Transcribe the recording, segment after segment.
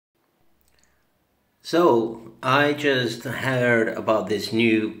So I just heard about this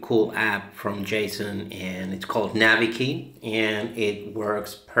new cool app from Jason, and it's called Naviki, and it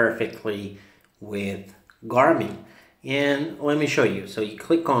works perfectly with Garmin. And let me show you. So you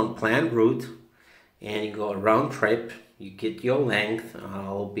click on plan route and you go round trip, you get your length.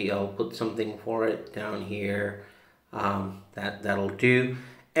 I'll put something for it down here. That'll do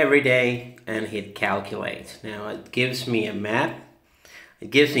every day, and hit calculate. Now it gives me a map. It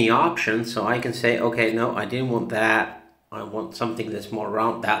gives me options, so I can say, okay, no, I didn't want that. I want something that's more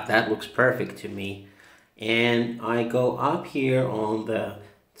round. That looks perfect to me. And I go up here on the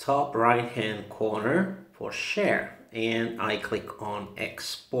top right hand corner for share, and I click on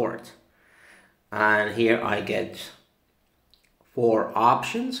export. And here I get 4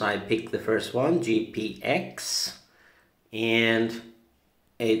 options. I pick the first one, GPX, and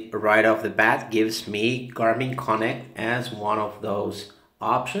it right off the bat gives me Garmin Connect as one of those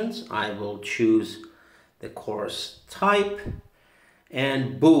options. I will choose the course type,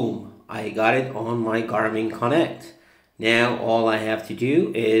 and boom, I got it on my Garmin Connect. Now all I have to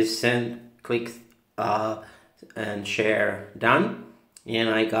do is click and share done, and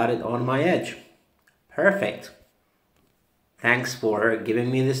I got it on my edge. Perfect. Thanks for giving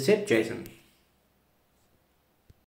me this tip, Jason.